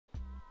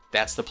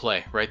That's the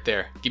play, right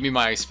there. Give me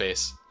my ice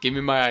face. Give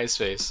me my ice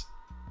face.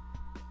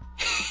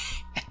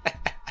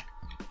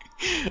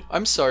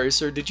 I'm sorry,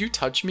 sir. Did you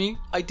touch me?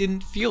 I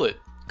didn't feel it.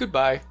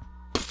 Goodbye.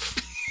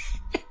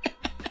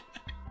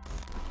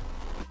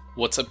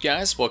 What's up,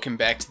 guys? Welcome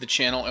back to the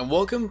channel, and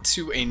welcome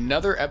to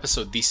another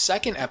episode, the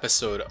second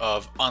episode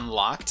of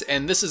Unlocked.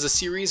 And this is a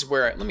series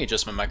where, let me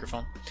adjust my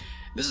microphone.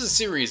 This is a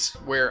series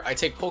where I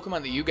take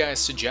Pokemon that you guys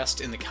suggest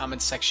in the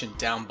comments section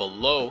down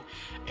below,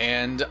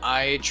 and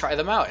I try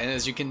them out. And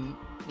as you can,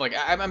 like,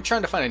 I'm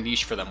trying to find a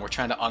niche for them. We're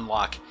trying to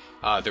unlock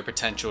their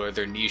potential or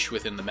their niche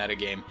within the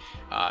metagame.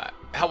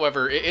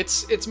 However,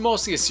 it's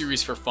mostly a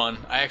series for fun.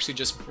 I actually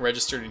just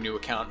registered a new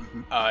account.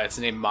 It's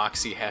named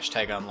Moxie,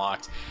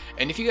 #unlocked.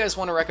 And if you guys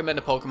want to recommend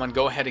a Pokemon,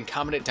 go ahead and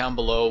comment it down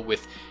below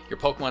with your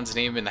Pokemon's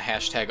name and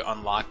the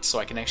 #unlocked so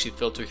I can actually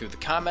filter through the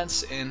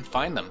comments and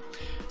find them.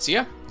 So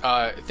yeah,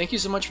 thank you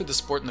so much for the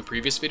support in the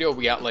previous video.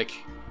 We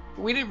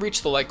didn't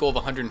reach the like goal of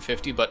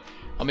 150, but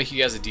I'll make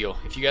you guys a deal.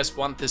 If you guys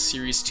want this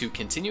series to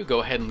continue,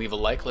 go ahead and leave a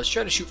like. Let's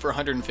try to shoot for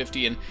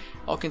 150, and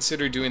I'll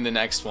consider doing the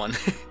next one.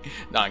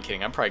 No, I'm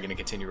kidding. I'm probably going to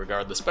continue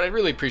regardless, but I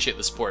really appreciate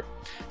the support.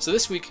 So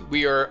this week,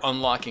 we are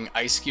unlocking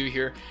Eiscue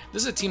here.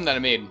 This is a team that I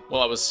made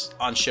while I was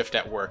on shift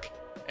at work.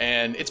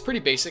 And it's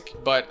pretty basic,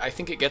 but I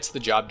think it gets the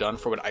job done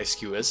for what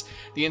Eiscue is.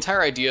 The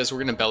entire idea is we're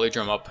going to belly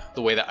drum up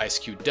the way that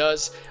Eiscue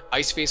does.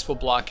 Ice Face will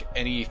block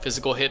any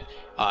physical hit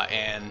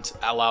and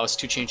allow us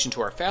to change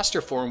into our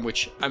faster form,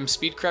 which I'm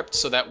speed crept,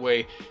 so that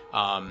way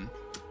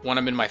when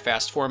I'm in my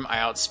fast form, I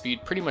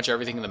outspeed pretty much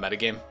everything in the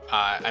metagame.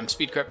 I'm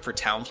speed crept for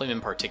Talonflame in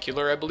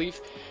particular, I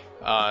believe.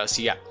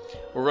 So yeah,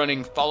 we're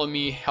running Follow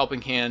Me,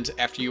 Helping Hand,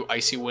 After You,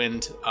 Icy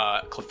Wind,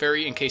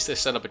 Clefairy. In case they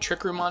set up a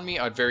Trick Room on me,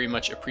 I would very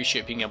much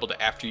appreciate being able to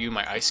After You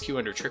my Eiscue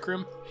under Trick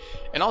Room.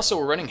 And also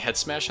we're running Head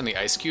Smash on the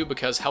Eiscue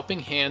because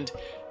Helping Hand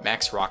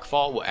Max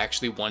Rockfall will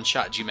actually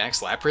one-shot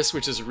G-Max Lapras,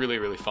 which is really,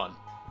 really fun.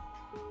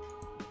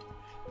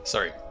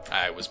 Sorry,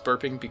 I was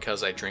burping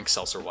because I drink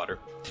seltzer water.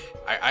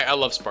 I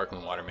love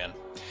sparkling water, man.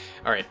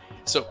 Alright,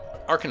 so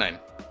Arcanine.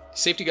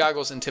 Safety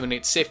Goggles,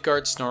 Intimidate,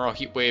 Safeguard, Snarl,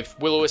 Heat Wave,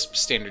 Will-O-Wisp,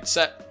 standard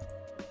set.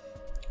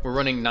 We're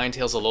running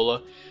Ninetales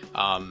Alola,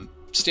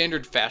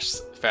 standard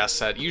fast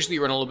set. Usually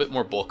you run a little bit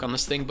more bulk on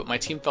this thing, but my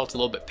team felt a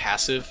little bit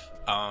passive.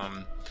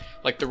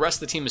 Like the rest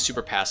of the team is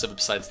super passive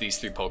besides these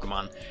three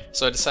Pokemon,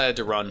 so I decided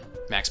to run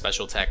max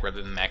special attack rather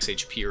than max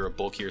HP or a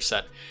bulkier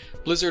set.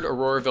 Blizzard,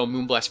 Aurora Veil,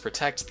 Moonblast,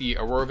 Protect. The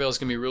Aurora Veil is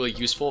going to be really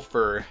useful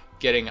for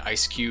getting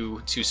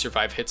Eiscue to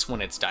survive hits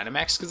when it's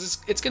Dynamax, because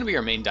it's going to be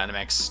our main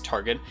Dynamax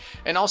target.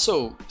 And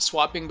also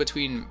swapping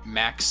between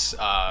max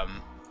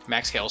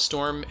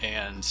Hailstorm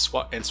and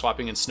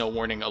swapping in Snow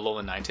Warning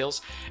Alola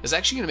Ninetales is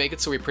actually going to make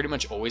it so we pretty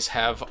much always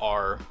have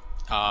our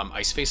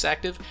Ice Face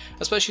active,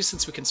 especially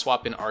since we can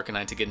swap in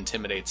Arcanine to get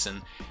Intimidates,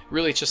 and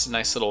really it's just a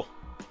nice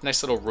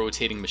little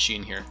rotating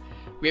machine here.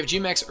 We have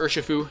G-Max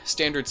Urshifu,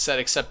 standard set,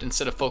 except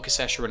instead of Focus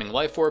Sash you're running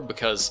Life Orb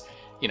because,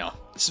 you know,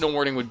 Snow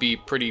Warning would be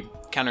pretty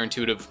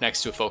counterintuitive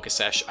next to a Focus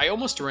Sash. I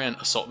almost ran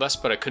Assault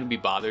Vest, but I couldn't be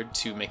bothered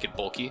to make it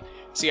bulky,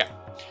 so yeah.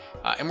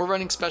 And we're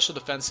running Special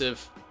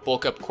Defensive,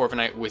 Bulk Up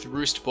Corviknight with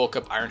Roost, Bulk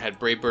Up Ironhead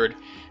Bravebird.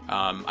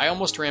 I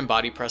almost ran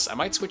Body Press. I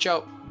might switch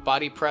out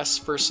Body Press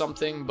for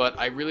something, but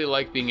I really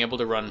like being able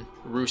to run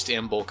Roost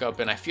and Bulk Up,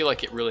 and I feel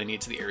like it really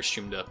needs the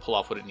Airstream to pull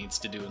off what it needs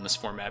to do in this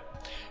format.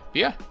 But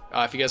yeah,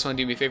 if you guys want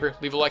to do me a favor,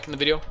 leave a like in the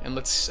video, and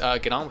let's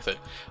get on with it.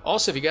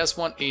 Also, if you guys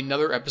want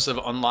another episode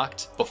of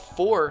Unlocked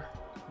before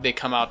they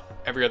come out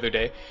every other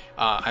day,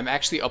 I'm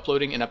actually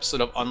uploading an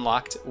episode of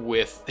Unlocked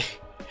with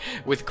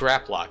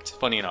Graplocked.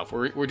 Funny enough,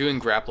 we're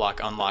doing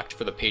Graplock Unlocked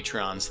for the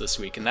Patreons this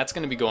week, and that's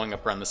going to be going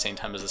up around the same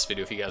time as this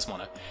video. If you guys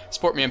want to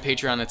support me on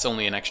Patreon, it's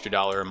only an extra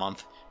 $1 a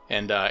month.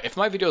 And if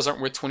my videos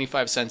aren't worth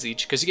 25 cents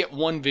each, because you get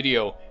one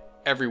video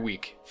every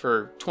week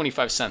for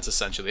 25 cents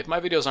essentially. If my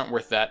videos aren't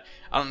worth that,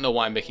 I don't know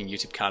why I'm making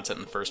YouTube content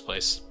in the first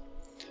place.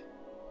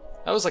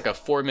 That was like a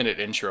 4-minute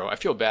intro. I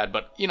feel bad,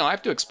 but you know, I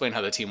have to explain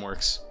how the team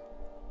works.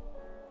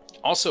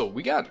 Also,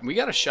 we got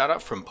a shout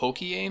out from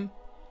Pokeaim.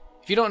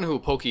 If you don't know who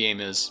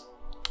Pokeaim is,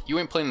 you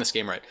ain't playing this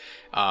game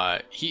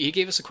right. He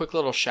gave us a quick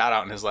little shout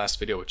out in his last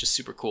video, which is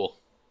super cool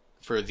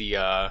for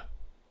the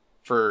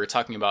for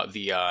talking about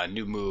the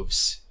new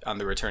moves on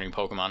the returning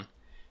Pokemon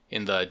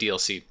in the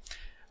DLC.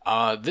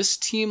 This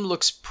team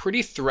looks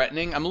pretty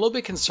threatening. I'm a little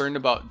bit concerned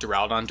about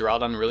Duraludon.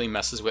 Duraludon really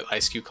messes with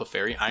Eiscue,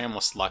 Clefairy. I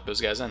almost locked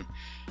those guys in.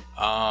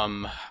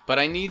 But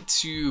I need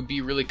to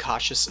be really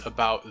cautious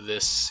about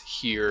this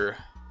here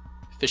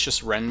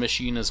Vicious Wren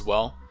machine as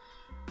well.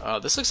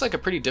 This looks like a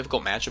pretty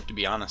difficult matchup, to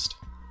be honest.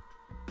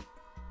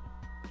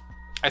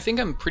 I think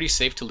I'm pretty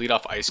safe to lead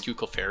off Eiscue,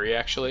 Clefairy,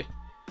 actually.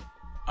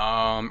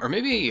 Or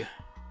maybe,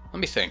 let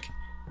me think.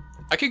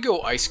 I could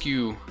go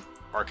Eiscue,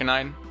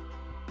 Arcanine,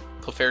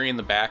 Clefairy in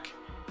the back,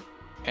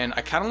 and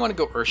I kind of want to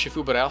go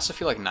Urshifu, but I also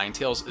feel like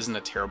Ninetales isn't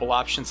a terrible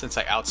option since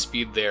I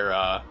outspeed their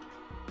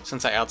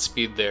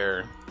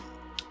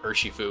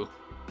Urshifu.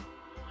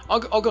 I'll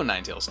go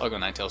Ninetales. I'll go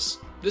Ninetales.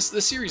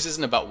 This series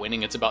isn't about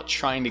winning; it's about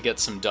trying to get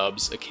some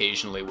dubs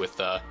occasionally with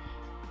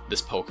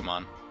this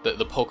Pokemon,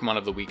 the Pokemon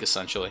of the week,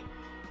 essentially.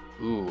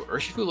 Ooh,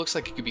 Urshifu looks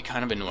like it could be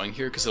kind of annoying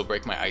here because it'll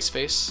break my Ice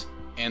Face,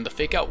 and the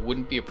Fake Out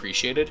wouldn't be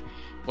appreciated.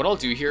 What I'll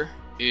do here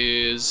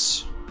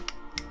is...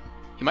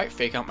 he might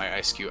Fake Out my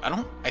Eiscue.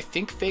 I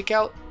think Fake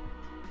Out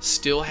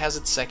still has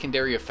its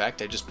secondary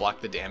effect. I just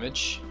blocked the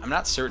damage. I'm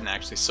not certain,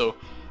 actually, so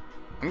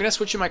I'm going to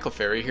switch in my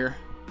Clefairy here.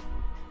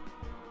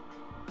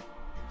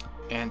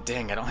 And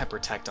dang, I don't have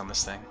Protect on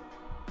this thing.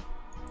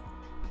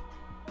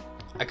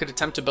 I could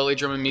attempt to Belly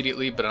Drum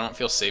immediately, but I don't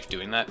feel safe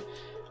doing that.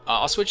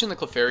 I'll switch in the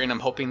Clefairy, and I'm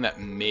hoping that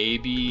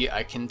maybe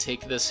I can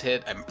take this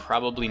hit. I'm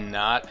probably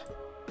not.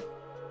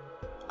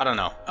 I don't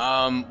know.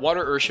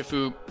 Water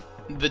Urshifu,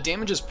 the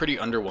damage is pretty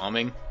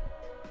underwhelming.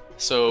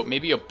 So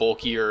maybe a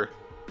bulkier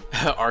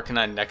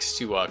Arcanine next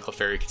to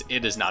Clefairy, because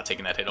it is not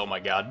taking that hit. Oh my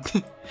god.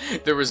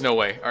 There was no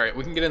way. Alright,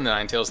 we can get in the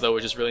Ninetales though,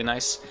 which is really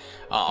nice.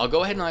 I'll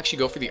go ahead and actually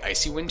go for the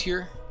Icy Wind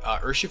here.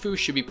 Urshifu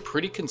should be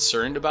pretty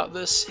concerned about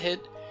this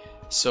hit.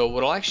 So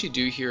what I'll actually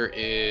do here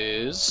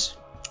is...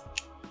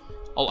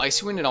 I'll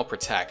Icy Wind and I'll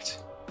Protect,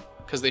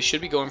 because they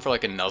should be going for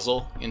like a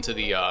Nuzzle into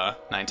the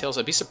Ninetales.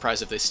 I'd be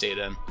surprised if they stayed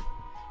in.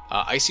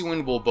 Icy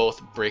Wind will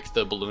both break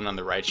the balloon on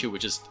the Raichu,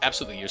 which is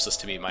absolutely useless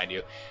to me, mind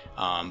you.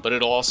 But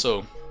it'll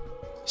also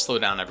slow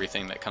down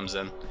everything that comes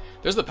in.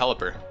 There's the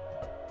Pelipper.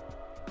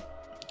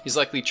 He's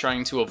likely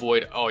trying to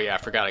avoid... oh yeah, I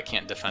forgot I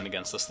can't defend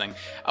against this thing.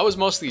 I was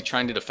mostly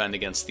trying to defend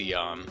against the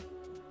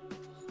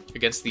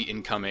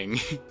incoming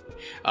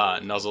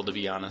Nuzzle, to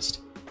be honest.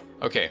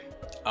 Okay.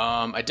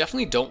 I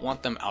definitely don't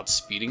want them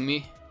outspeeding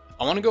me.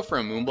 I want to go for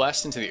a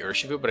Moonblast into the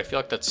Urshifu, but I feel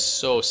like that's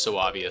so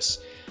obvious.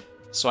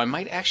 So I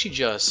might actually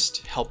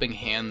just Helping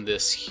Hand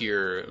this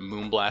here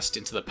Moonblast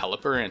into the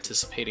Pelipper,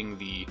 anticipating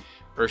the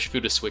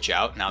Urshifu to switch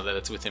out now that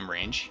it's within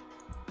range.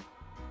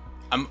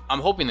 I'm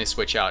hoping they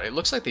switch out. It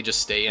looks like they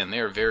just stay in. They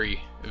are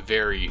very,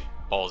 very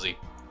ballsy.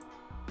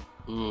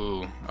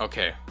 Ooh,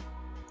 okay.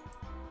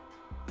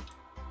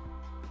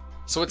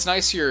 So what's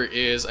nice here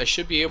is I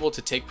should be able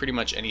to take pretty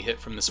much any hit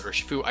from this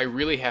Urshifu. I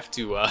really have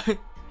to I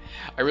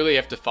really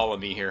have to follow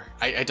me here.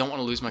 I don't want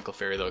to lose my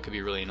Clefairy though, it could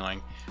be really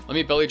annoying. Let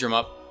me Belly Drum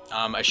up.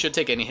 I should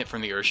take any hit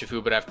from the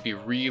Urshifu, but I have to be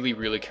really,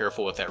 really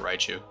careful with that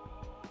Raichu.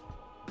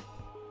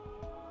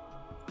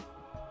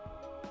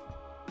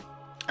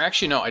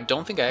 Actually, no, I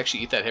don't think I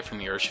actually eat that hit from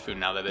the Urshifu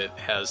now that it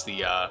has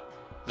the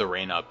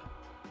rain up.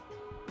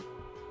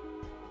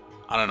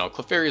 I don't know,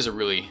 Clefairy is a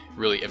really,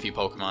 really iffy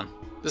Pokemon.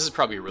 This is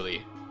probably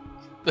really...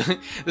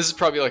 this is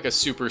probably like a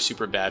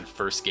super bad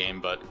first game,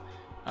 but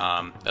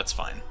that's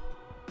fine.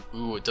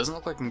 Ooh, it doesn't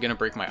look like I'm going to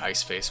break my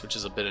Ice Face, which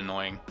is a bit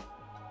annoying.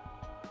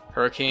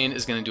 Hurricane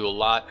is going to do a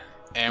lot,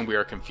 and we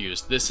are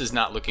confused. This is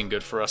not looking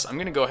good for us. I'm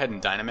going to go ahead and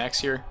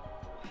Dynamax here,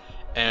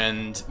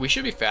 and we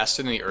should be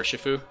faster than the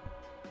Urshifu.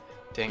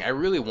 Dang, I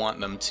really want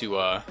them to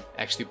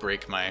actually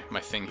break my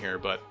thing here,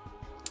 but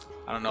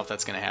I don't know if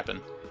that's going to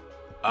happen.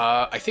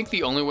 I think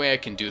the only way I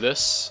can do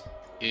this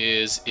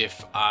is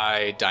if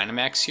I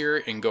Dynamax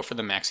here and go for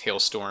the Max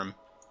Hailstorm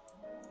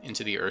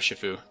into the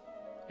Urshifu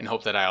and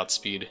hope that I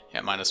outspeed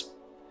at minus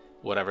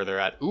whatever they're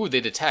at. Ooh, they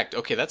detect.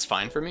 Okay, that's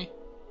fine for me.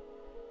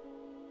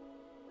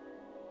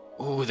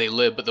 Ooh, they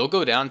live, but they'll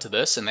go down to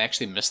this and they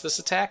actually miss this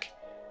attack.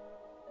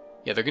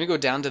 Yeah, they're going to go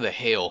down to the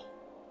Hail.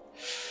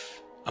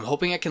 I'm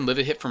hoping I can live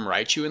a hit from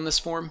Raichu in this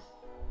form.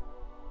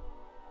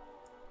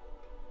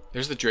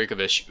 There's the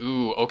Dracovish.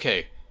 Ooh,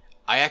 okay.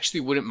 I actually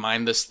wouldn't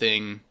mind this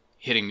thing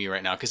hitting me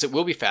right now, because it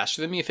will be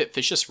faster than me. If it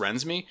Vicious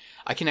Rends me,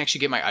 I can actually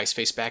get my Ice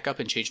Face back up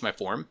and change my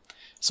form.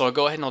 So I'll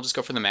go ahead and I'll just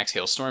go for the Max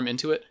Hailstorm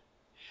into it.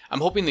 I'm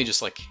hoping they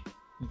just, like,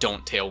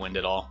 don't Tailwind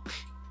at all.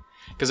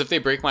 Because if they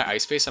break my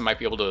Ice Face, I might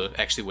be able to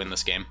actually win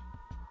this game.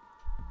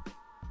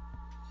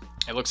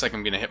 It looks like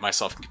I'm going to hit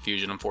myself in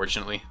confusion,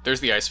 unfortunately.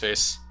 There's the Ice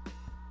Face.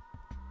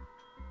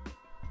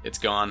 It's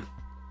gone.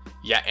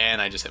 Yeah,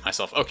 and I just hit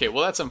myself. Okay,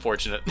 well, that's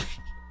unfortunate.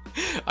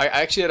 I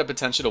actually had a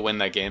potential to win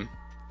that game.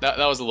 That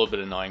was a little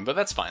bit annoying, but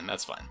that's fine,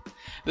 that's fine.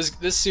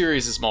 This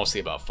series is mostly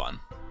about fun.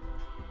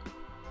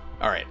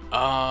 Alright,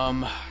 a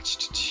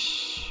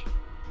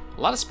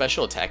lot of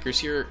special attackers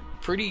here.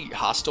 Pretty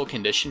hostile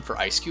condition for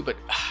Eiscue, but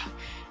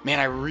man,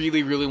 I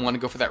really want to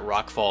go for that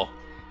Rock Fall.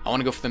 I want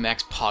to go for the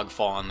Max Pog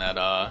Fall on that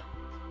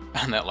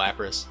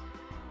Lapras.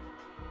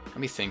 Let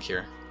me think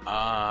here.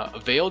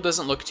 Veil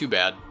doesn't look too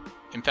bad.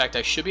 In fact,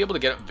 I should be able to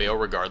get up Veil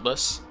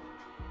regardless.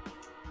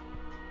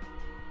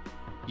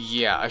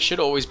 Yeah, I should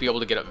always be able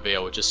to get up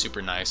Veil, which is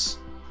super nice.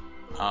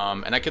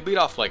 And I could lead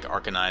off, like,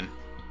 Arcanine.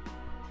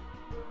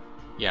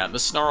 Yeah, the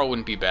Snarl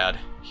wouldn't be bad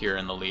here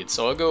in the lead.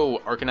 So I'll go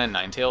Arcanine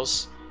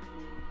Ninetales.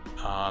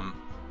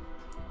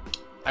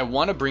 I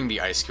want to bring the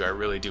Eiscue, I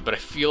really do, but I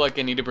feel like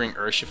I need to bring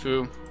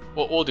Urshifu.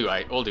 Well, we'll do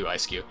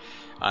Eiscue.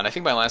 And I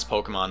think my last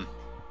Pokemon...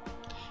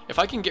 if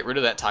I can get rid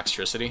of that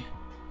Toxtricity,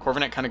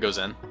 Corviknight kind of goes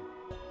in.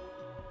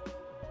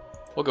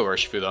 We'll go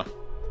Urshifu, though.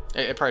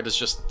 It probably does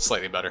just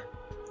slightly better.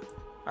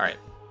 Alright.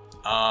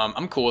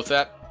 I'm cool with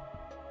that.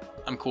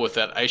 I'm cool with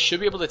that. I should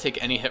be able to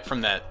take any hit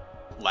from that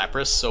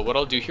Lapras, so what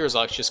I'll do here is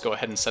I'll just go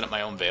ahead and set up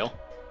my own Veil.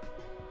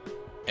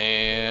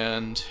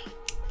 And...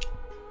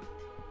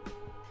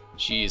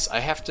 jeez, I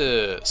have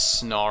to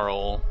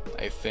Snarl,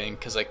 I think,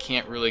 because I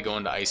can't really go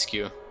into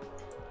Eiscue.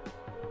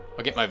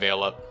 I'll get my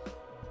Veil up.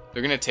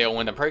 They're going to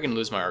Tailwind. I'm probably going to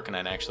lose my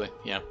Arcanine, actually.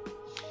 Yeah.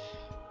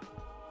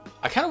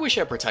 I kind of wish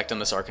I had Protect on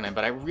this Arcanine,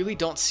 but I really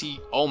don't see...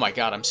 Oh my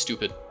god, I'm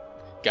stupid.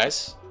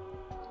 Guys?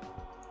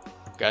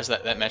 Guys,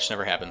 that match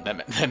never happened.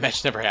 That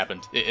match never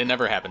happened. It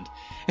never happened.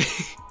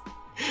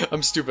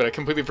 I'm stupid. I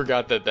completely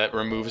forgot that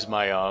removes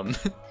my...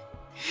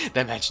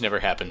 That match never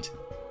happened.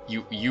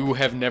 You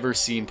have never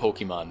seen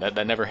Pokemon.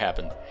 That never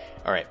happened.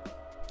 Alright.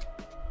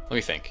 Let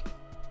me think.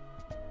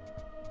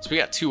 So we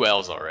got 2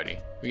 L's already.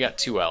 We got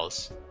 2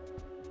 L's.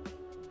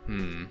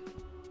 I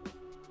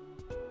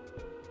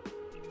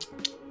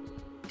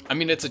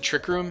mean, it's a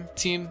Trick Room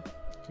team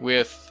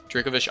with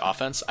Dracovish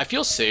offense. I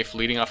feel safe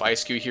leading off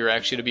Eiscue here,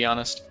 actually, to be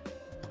honest.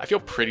 I feel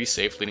pretty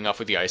safe leading off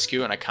with the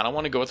Eiscue, and I kind of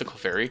want to go with the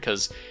Clefairy,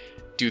 because,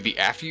 dude, the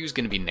After You is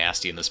going to be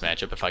nasty in this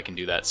matchup if I can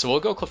do that. So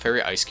we'll go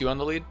Clefairy Eiscue on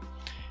the lead.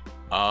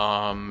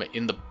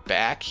 In the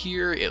back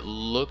here, it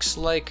looks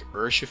like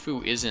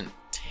Urshifu isn't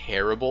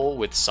terrible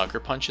with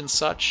Sucker Punch and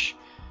such,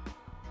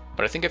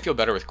 but I think I feel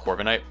better with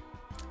Corviknight.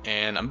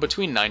 And I'm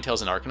between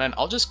Ninetales and Arcanine.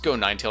 I'll just go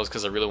Ninetales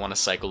because I really want to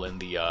cycle in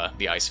the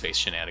Ice Face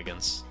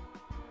shenanigans.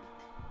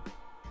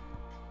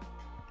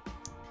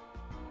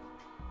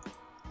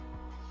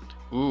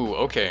 Ooh,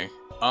 okay.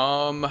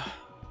 I mean,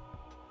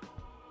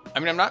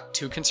 I'm not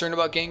too concerned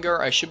about Gengar.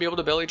 I should be able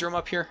to Belly Drum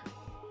up here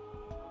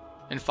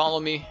and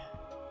follow me.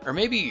 Or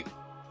maybe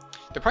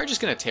they're probably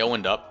just going to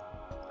Tailwind up.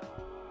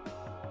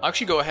 I'll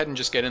actually go ahead and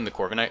just get in the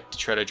Corviknight to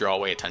try to draw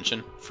away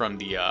attention from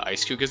the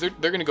Eiscue, because they're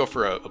going to go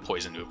for a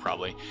Poison move,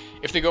 probably.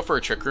 If they go for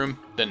a Trick Room,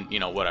 then, you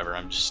know, whatever,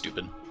 I'm just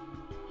stupid.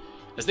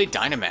 As they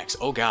Dynamax,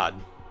 oh god.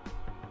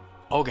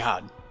 Oh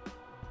god.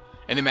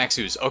 And they Max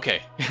Ooze,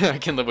 okay. I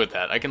can live with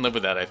that,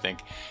 I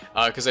think.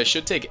 Because I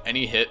should take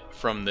any hit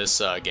from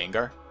this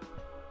Gengar,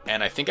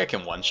 and I think I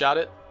can one-shot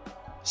it,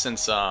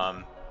 since they're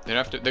going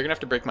to have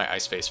to break my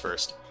Ice Face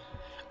first.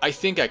 I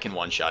think I can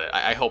one-shot it.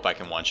 I hope I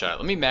can one-shot it.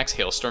 Let me max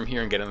Hailstorm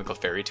here and get in the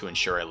Clefairy to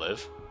ensure I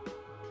live.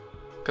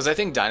 Because I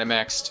think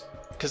Dynamaxed...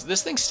 Because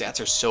this thing's stats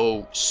are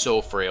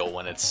so frail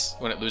when it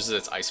loses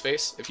its Ice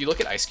Face. If you look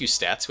at Eiscue's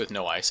stats with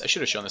no Ice, I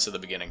should have shown this at the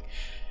beginning.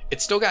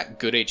 It's still got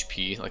good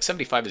HP. Like,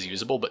 75 is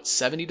usable, but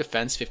 70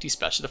 defense, 50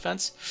 special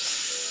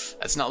defense?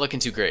 That's not looking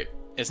too great.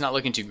 It's not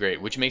looking too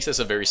great, which makes this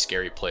a very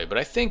scary play. But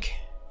I think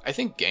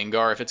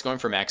Gengar, if it's going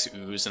for Max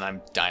Ooze and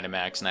I'm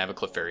Dynamax and I have a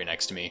Clefairy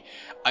next to me,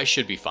 I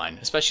should be fine,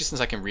 especially since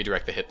I can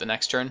redirect the hit the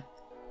next turn.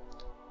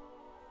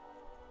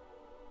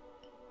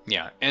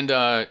 Yeah, and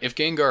if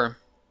Gengar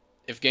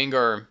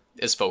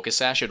is Focus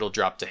Sash, it'll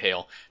drop to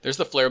Hail. There's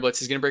the Flare Blitz.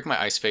 He's going to break my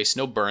Ice Face.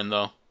 No burn,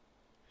 though.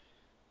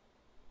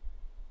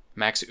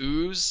 Max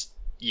Ooze?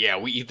 Yeah,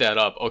 we eat that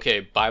up.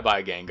 Okay,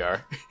 bye-bye,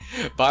 Gengar.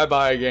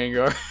 Bye-bye,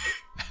 Gengar.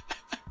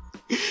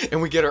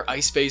 And we get our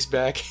Ice Face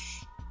back.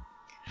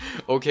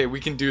 Okay, we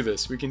can do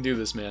this. We can do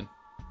this, man.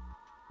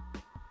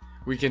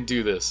 We can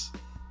do this.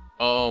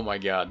 Oh my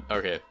god.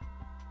 Okay.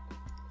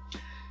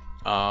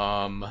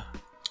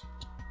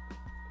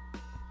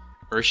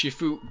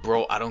 Urshifu?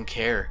 Bro, I don't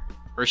care.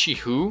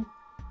 Urshifu?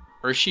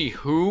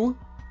 Urshifu?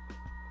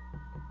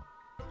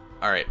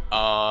 Alright,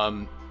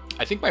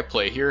 I think my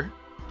play here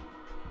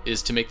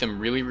is to make them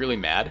really, really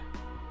mad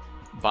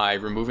by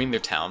removing their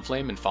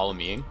Talonflame and Follow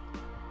Meing.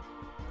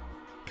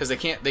 Because they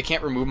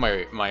can't remove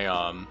my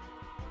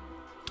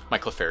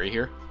Clefairy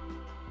here.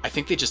 I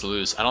think they just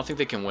lose. I don't think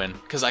they can win,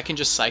 because I can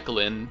just cycle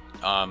in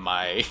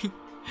my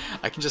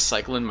I can just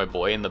cycle in my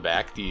boy in the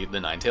back, the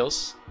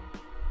Ninetales,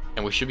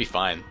 and we should be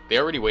fine. They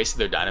already wasted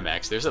their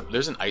Dynamax.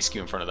 There's an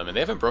Eiscue in front of them, and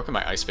they haven't broken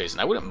my Ice Face,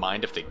 and I wouldn't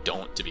mind if they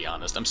don't, to be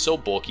honest. I'm so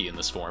bulky in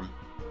this form.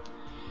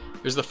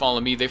 There's the Follow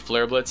Me. They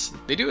Flare Blitz.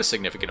 They do a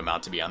significant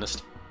amount, to be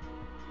honest.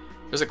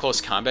 There's a close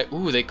combat.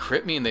 Ooh, they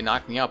crit me and they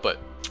knock me out, but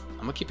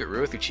I'm gonna keep it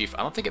real with you, Chief.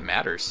 I don't think it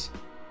matters.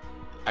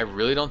 I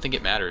really don't think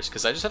it matters,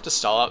 because I just have to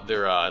stall out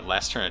their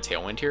last turn of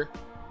Tailwind here.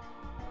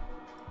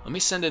 Let me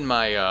send in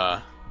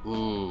my,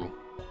 ooh.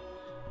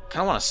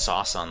 Kind of want a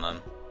sauce on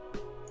them.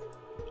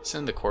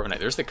 Send in the Corviknight.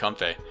 There's the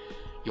Comfey.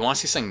 You want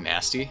to see something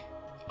nasty?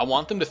 I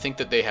want them to think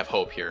that they have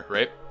hope here,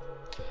 right?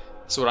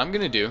 So what I'm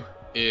going to do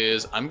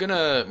is I'm going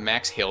to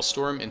max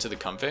Hailstorm into the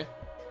Comfey.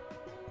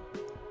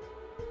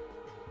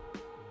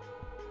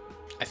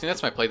 I think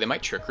that's my play. They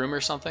might Trick Room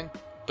or something,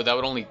 but that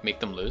would only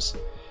make them lose.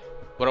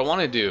 What I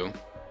want to do...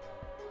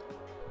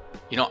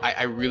 You know,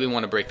 I really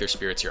want to break their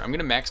spirits here. I'm going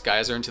to max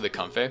Geyser into the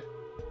Comfey.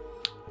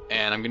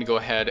 And I'm going to go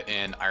ahead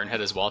and Iron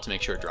Head as well to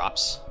make sure it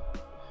drops.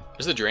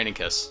 There's the Draining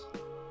Kiss.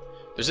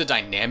 There's a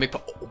Dynamic...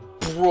 Oh,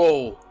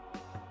 bro!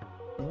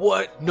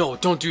 What? No,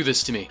 don't do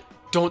this to me.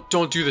 Don't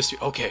do this to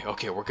me. Okay,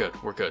 okay, we're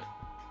good. We're good.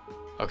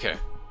 Okay.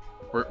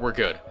 We're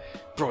good.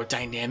 Bro,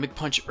 Dynamic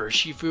Punch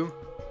Urshifu?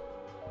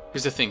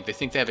 Here's the thing. They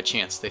think they have a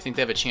chance. They think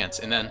they have a chance.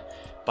 And then,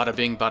 bada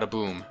bing, bada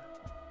boom.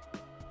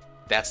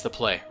 That's the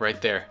play,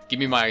 right there. Give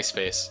me my Ice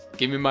Face.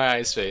 Give me my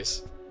Ice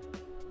Face.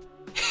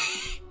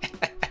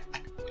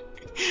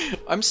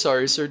 I'm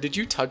sorry, sir. Did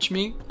you touch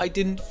me? I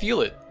didn't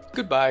feel it.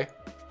 Goodbye.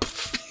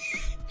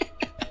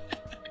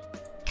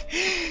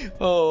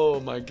 Oh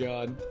my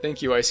god.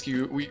 Thank you,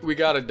 Eiscue. We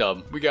got a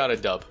dub. We got a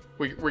dub.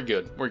 We're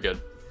good. We're good.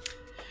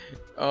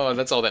 Oh,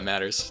 that's all that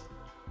matters.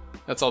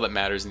 That's all that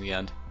matters in the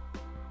end.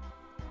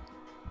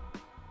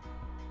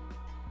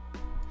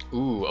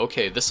 Ooh,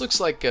 okay, this looks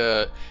like,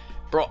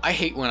 bro, I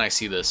hate when I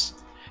see this.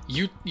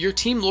 Your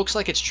team looks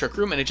like it's Trick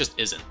Room, and it just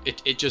isn't.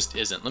 It just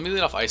isn't. Let me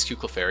lead off Eiscue,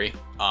 Clefairy.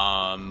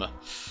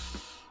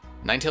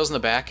 Ninetales in the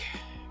back,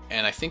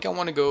 and I think I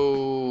want to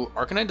go...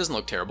 Arcanine doesn't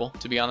look terrible,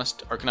 to be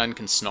honest. Arcanine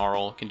can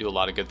Snarl, can do a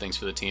lot of good things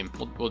for the team.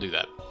 We'll do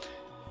that.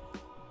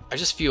 I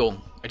just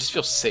feel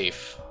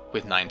safe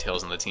with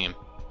Ninetales on the team.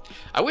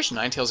 I wish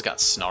Ninetales got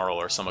Snarl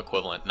or some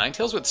equivalent.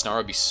 Ninetales with Snarl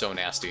would be so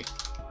nasty.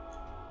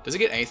 Does it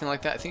get anything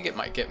like that? I think it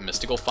might get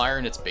Mystical Fire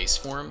in its base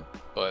form,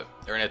 but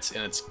or in its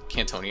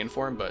Cantonian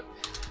form, but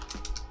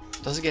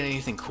does it get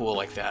anything cool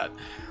like that?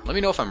 Let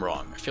me know if I'm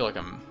wrong. I feel like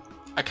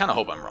I kind of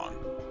hope I'm wrong.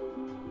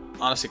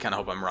 Honestly, kind of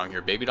hope I'm wrong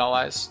here. Baby Doll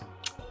Eyes,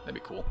 that'd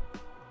be cool.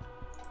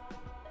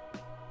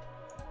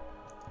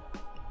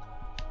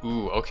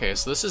 Ooh, okay,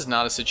 so this is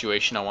not a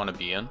situation I want to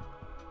be in.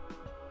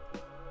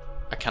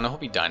 I kind of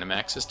hope he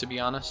Dynamaxes, to be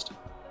honest.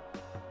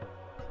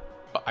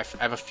 But I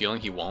have a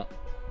feeling he won't.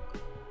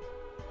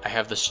 I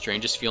have the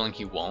strangest feeling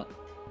he won't.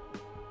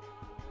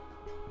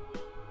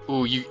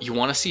 Ooh, you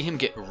want to see him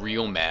get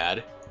real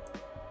mad?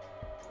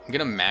 I'm going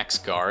to max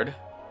guard.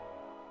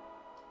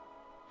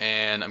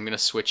 And I'm going to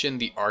switch in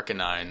the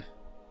Arcanine.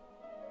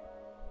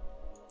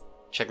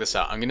 Check this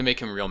out. I'm going to make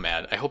him real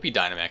mad. I hope he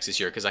Dynamaxes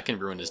here, because I can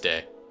ruin his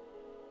day.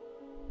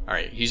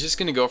 Alright, he's just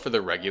going to go for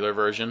the regular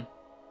version.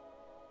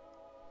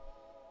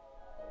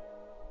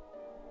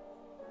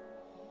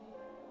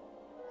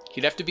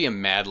 He'd have to be a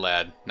mad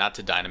lad not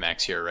to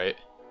Dynamax here, right?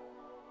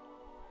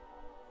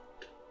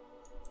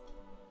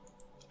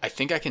 I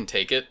think I can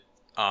take it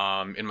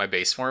in my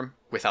base form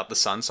without the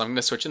sun, so I'm going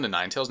to switch into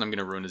Ninetales and I'm going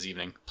to ruin his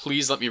evening.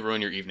 Please let me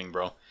ruin your evening,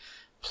 bro.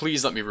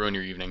 Please let me ruin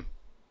your evening.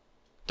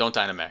 Don't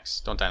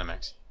Dynamax. Don't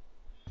Dynamax.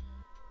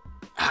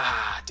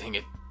 Ah, dang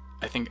it.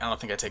 I don't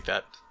think I take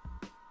that.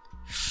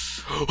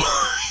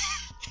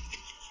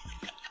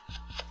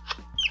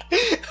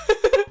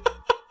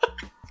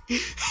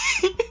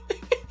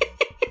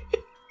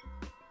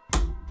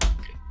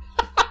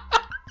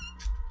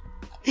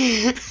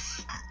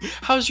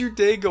 How's your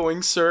day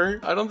going, sir?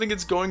 I don't think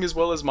it's going as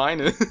well as mine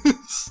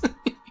is.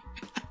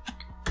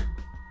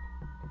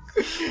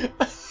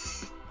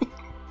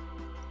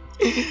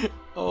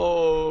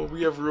 Oh,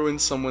 we have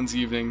ruined someone's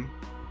evening.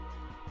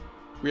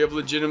 We have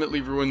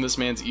legitimately ruined this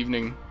man's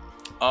evening.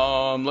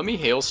 Let me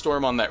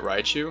Hailstorm on that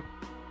Raichu.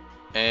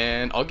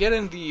 And I'll get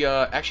in the,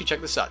 actually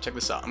check this out,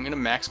 I'm gonna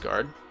max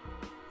guard.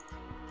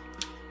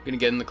 I'm gonna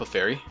get in the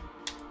Clefairy.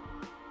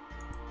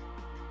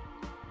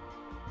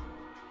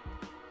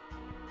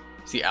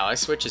 The ally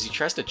switch as he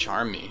tries to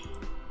charm me,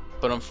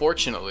 but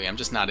unfortunately I'm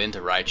just not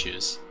into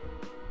Raichus.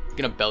 I'm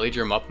gonna belly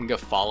drum up and gonna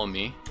follow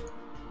me.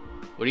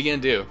 What are you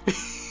gonna do?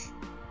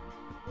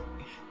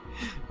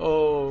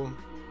 Oh,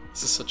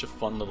 this is such a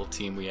fun little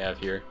team we have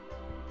here.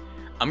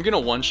 I'm gonna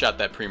one-shot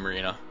that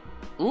Primarina.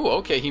 Ooh,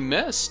 okay, he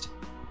missed.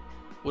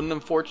 What an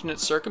unfortunate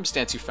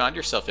circumstance you found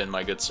yourself in,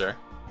 my good sir.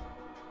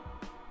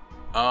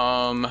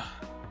 I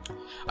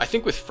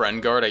think with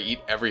Friend Guard I eat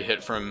every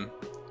hit from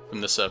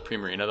this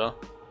Primarina though.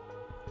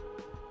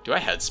 Do I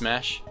head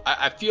smash?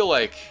 I feel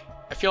like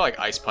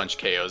Ice Punch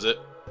KOs it.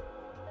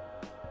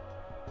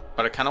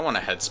 But I kind of want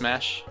to head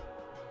smash.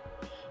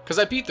 Because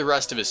I beat the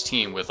rest of his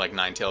team with like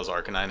Ninetales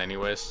Arcanine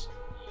anyways.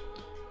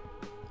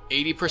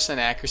 80%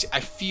 accuracy. I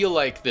feel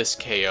like this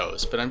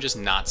KOs, but I'm just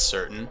not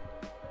certain.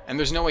 And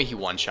there's no way he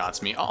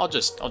one-shots me. I'll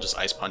just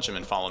Ice Punch him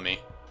and follow me.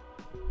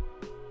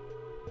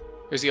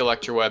 Here's the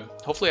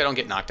Electroweb. Hopefully I don't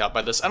get knocked out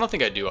by this. I don't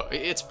think I do.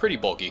 It's pretty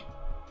bulky.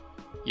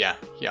 Yeah,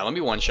 let me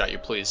one-shot you,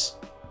 please.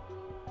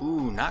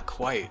 Ooh, not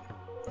quite.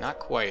 Not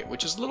quite,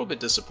 which is a little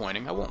bit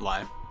disappointing. I won't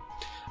lie.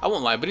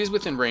 But he's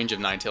within range of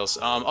Ninetales.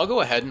 I'll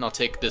go ahead and I'll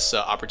take this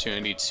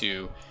opportunity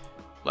to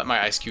let my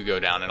Eiscue go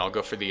down, and I'll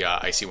go for the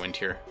Icy Wind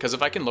here. Because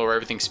if I can lower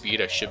everything's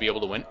speed, I should be able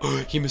to win.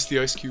 He missed the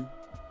Eiscue.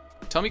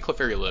 Tell me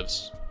Clefairy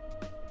lives.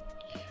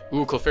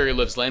 Ooh, Clefairy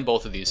lives. Land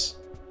both of these.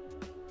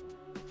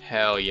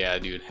 Hell yeah,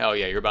 dude. Hell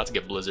yeah, you're about to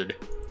get Blizzard.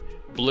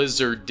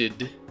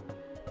 Blizzarded.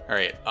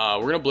 Alright,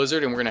 we're going to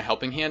Blizzard and we're going to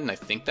Helping Hand, and I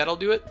think that'll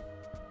do it.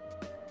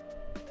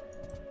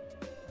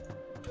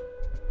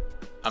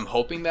 I'm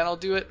hoping that'll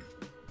do it.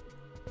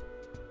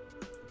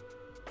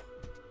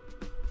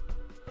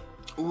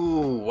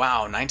 Ooh,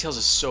 wow. Ninetales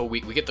is so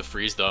weak. We get the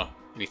freeze, though.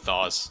 And he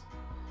thaws.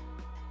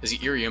 Is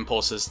he Eerie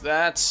Impulses?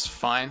 That's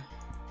fine.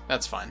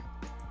 That's fine.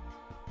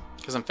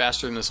 Because I'm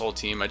faster than this whole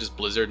team, I just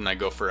Blizzard and I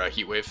go for a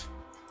Heat Wave.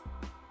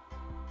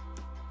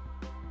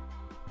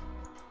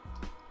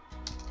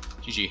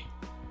 GG.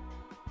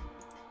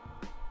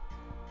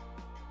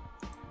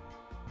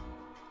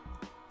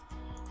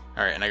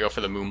 Alright, and I go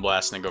for the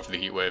Moonblast and I go for the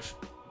Heat Wave.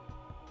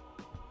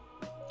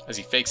 As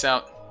he fakes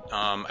out,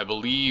 I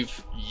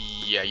believe,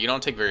 yeah, you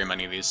don't take very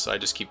many of these, so I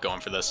just keep going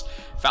for this.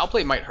 Foul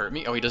Play might hurt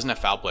me. Oh, he doesn't have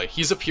Foul Play.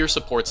 He's a pure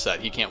support set.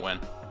 He can't win.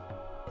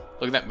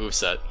 Look at that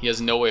moveset. He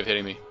has no way of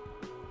hitting me.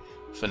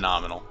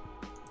 Phenomenal.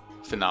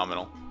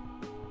 Phenomenal.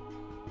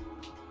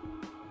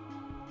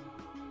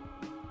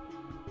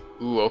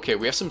 Ooh, okay,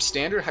 we have some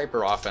standard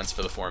hyper offense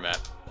for the format.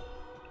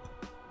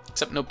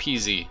 Except no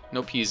PZ.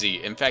 No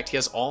PZ. In fact, he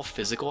has all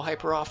physical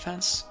hyper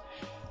offense,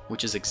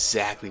 which is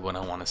exactly what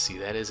I want to see.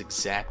 That is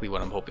exactly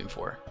what I'm hoping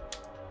for.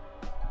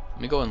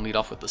 Let me go and lead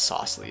off with the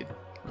sauce lead.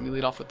 Let me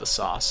lead off with the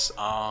sauce.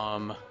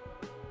 We'll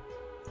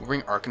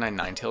bring Arcanine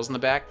Ninetales in the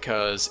back,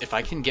 because if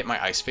I can get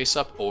my Ice Face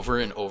up over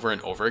and over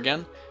and over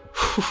again,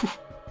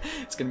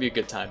 it's going to be a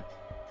good time.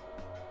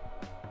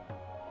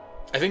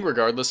 I think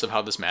regardless of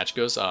how this match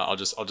goes, I'll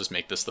just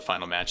make this the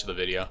final match of the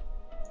video.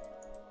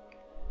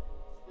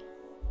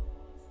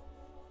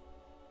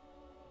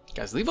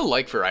 Guys, leave a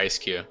like for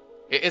Eiscue.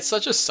 It's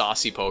such a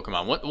saucy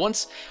Pokemon.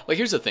 Once, like,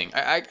 here's the thing.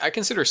 I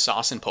consider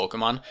sauce in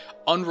Pokemon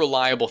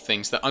unreliable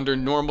things that under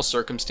normal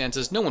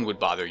circumstances no one would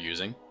bother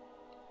using.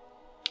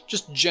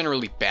 Just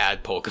generally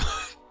bad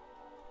Pokemon.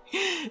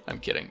 I'm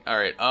kidding.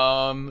 Alright,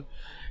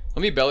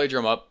 let me Belly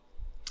Drum up.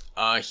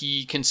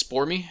 He can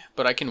Spore me,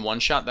 but I can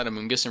one-shot that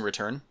Amoonguss in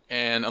return.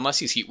 And unless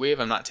he's Heat Wave,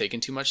 I'm not taking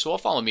too much, so I'll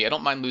follow me. I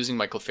don't mind losing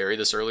my Clefairy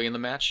this early in the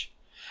match.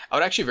 I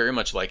would actually very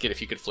much like it if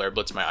he could Flare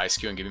Blitz my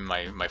Eiscue and give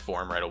me my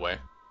form right away.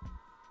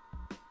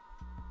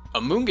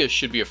 Amoonguss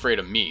should be afraid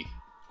of me.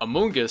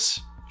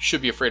 Amoonguss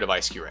should be afraid of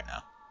Eiscue right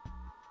now.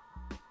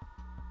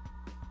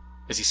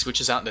 As he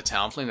switches out into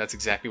Talonflame, that's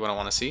exactly what I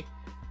want to see.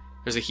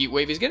 There's a Heat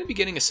Wave. He's going to be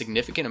getting a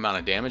significant amount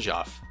of damage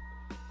off.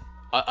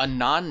 A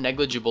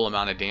non-negligible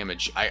amount of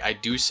damage. I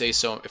do say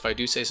so, if I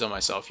do say so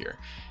myself here.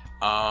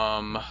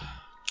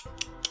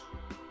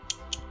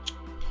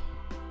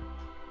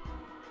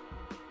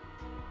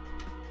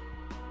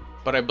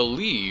 But I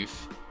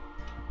believe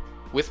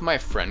with my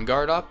Friend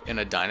Guard up and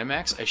a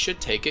Dynamax, I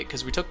should take it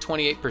because we took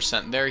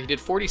 28% there. He did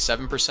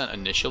 47%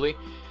 initially.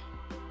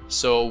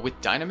 So with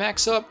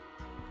Dynamax up,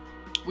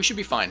 we should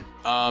be fine.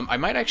 I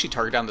might actually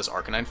target down this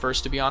Arcanine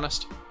first, to be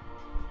honest.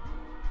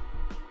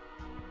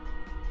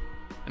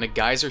 And a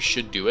Geyser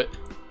should do it.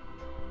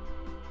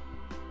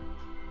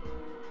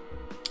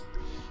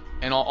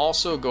 And I'll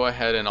also go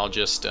ahead and I'll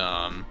just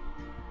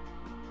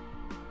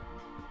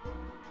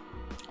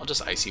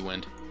Icy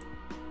Wind.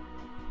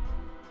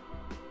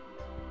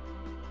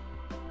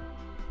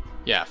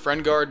 Yeah,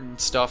 Friend Guard and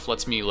stuff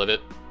lets me live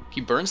it. He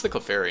burns the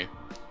Clefairy.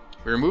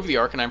 We remove the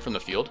Arcanine from the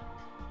field.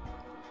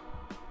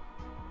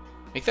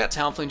 Make that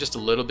Talonflame just a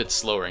little bit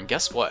slower, and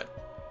guess what?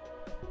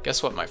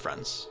 Guess what, my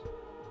friends?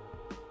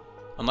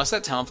 Unless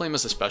that Talonflame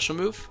is a special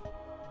move,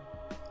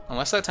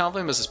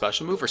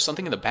 or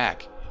something in the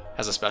back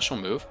has a special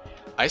move,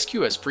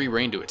 Eiscue has free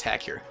reign to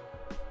attack here.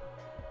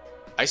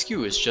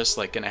 Eiscue is just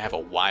like gonna have a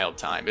wild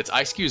time. It's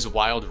Eiscue's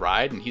wild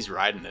ride, and he's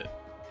riding it.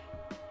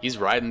 He's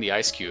riding the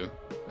Eiscue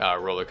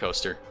roller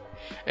coaster,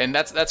 and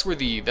that's where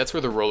the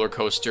roller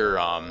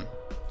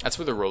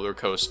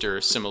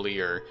coaster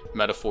simile or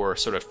metaphor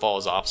sort of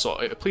falls off. So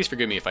please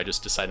forgive me if I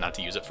just decide not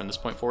to use it from this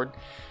point forward.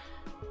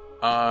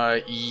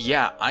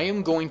 Yeah, I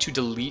am going to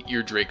delete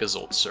your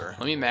Dracozolt, sir.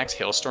 Let me max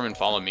Hailstorm and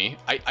follow me.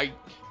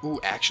 Ooh,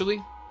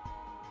 actually,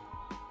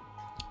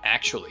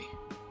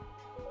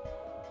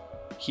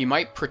 he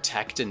might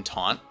protect and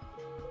taunt.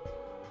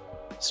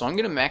 So I'm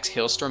gonna max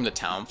Hailstorm the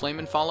Talonflame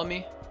and follow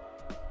me.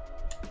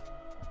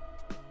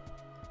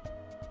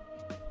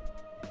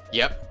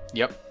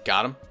 Yep,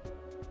 got him.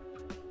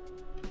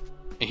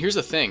 And here's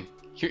the thing.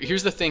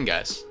 Here's the thing,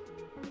 guys.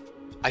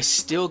 I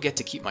still get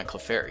to keep my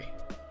Clefairy.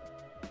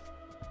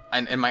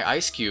 And my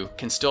Eiscue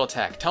can still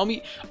attack. Tell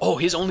me... Oh,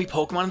 his only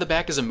Pokemon in the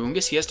back is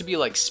Amoonguss? He has to be,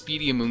 like,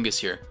 Speedy Amoonguss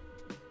here.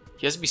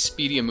 He has to be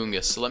Speedy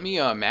Amoonguss. So let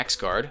me max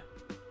guard.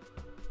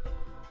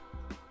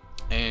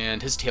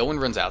 And his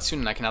Tailwind runs out soon,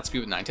 and I can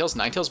outspeed with Ninetales.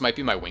 Ninetales might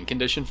be my win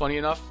condition, funny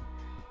enough.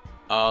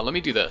 Let me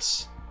do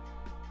this.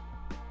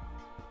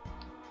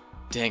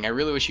 Dang, I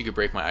really wish he could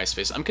break my Ice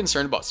Face. I'm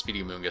concerned about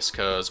Speedy Amoonguss,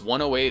 because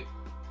 108,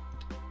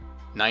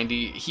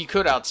 90, he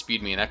could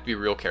outspeed me, and I have to be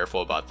real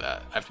careful about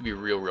that. I have to be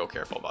real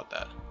careful about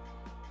that.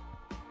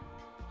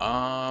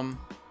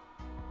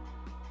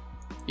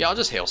 Yeah, I'll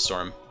just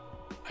Hailstorm.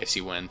 Icy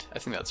Wind. I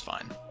think that's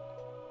fine.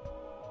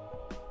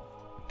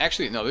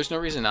 Actually, no, there's no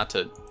reason not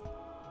to...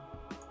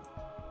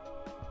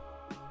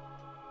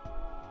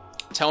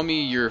 Tell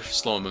me you're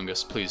slow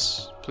Amoonguss,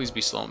 please. Please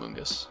be slow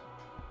Amoonguss.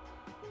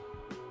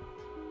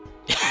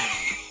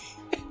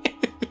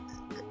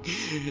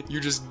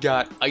 You just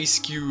got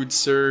Ice-Cued,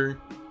 sir.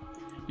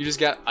 You just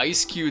got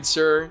Ice-Cued,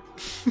 sir.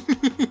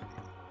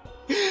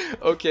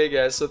 Okay,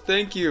 guys, so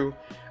thank you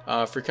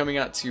for coming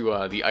out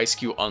to the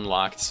Eiscue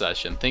Unlocked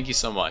session. Thank you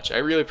so much. I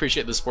really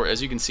appreciate the support.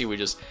 As you can see, we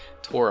just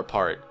tore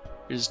apart.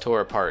 We just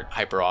tore apart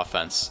Hyper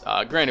Offense.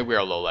 Granted, we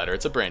are low ladder.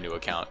 It's a brand new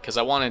account because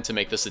I wanted to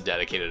make this a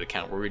dedicated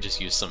account where we just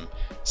use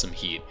some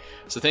heat.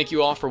 So thank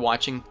you all for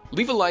watching.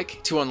 Leave a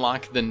like to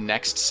unlock the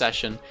next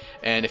session,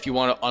 and if you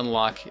want to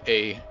unlock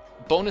a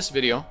bonus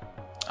video,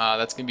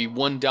 that's gonna be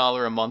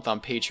 $1 a month on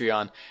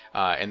Patreon,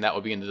 and that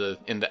will be in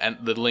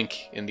the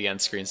link in the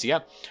end screen. So yeah,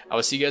 I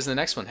will see you guys in the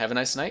next one. Have a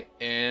nice night,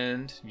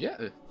 and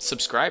yeah,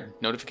 subscribe,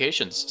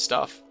 notifications,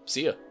 stuff.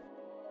 See ya.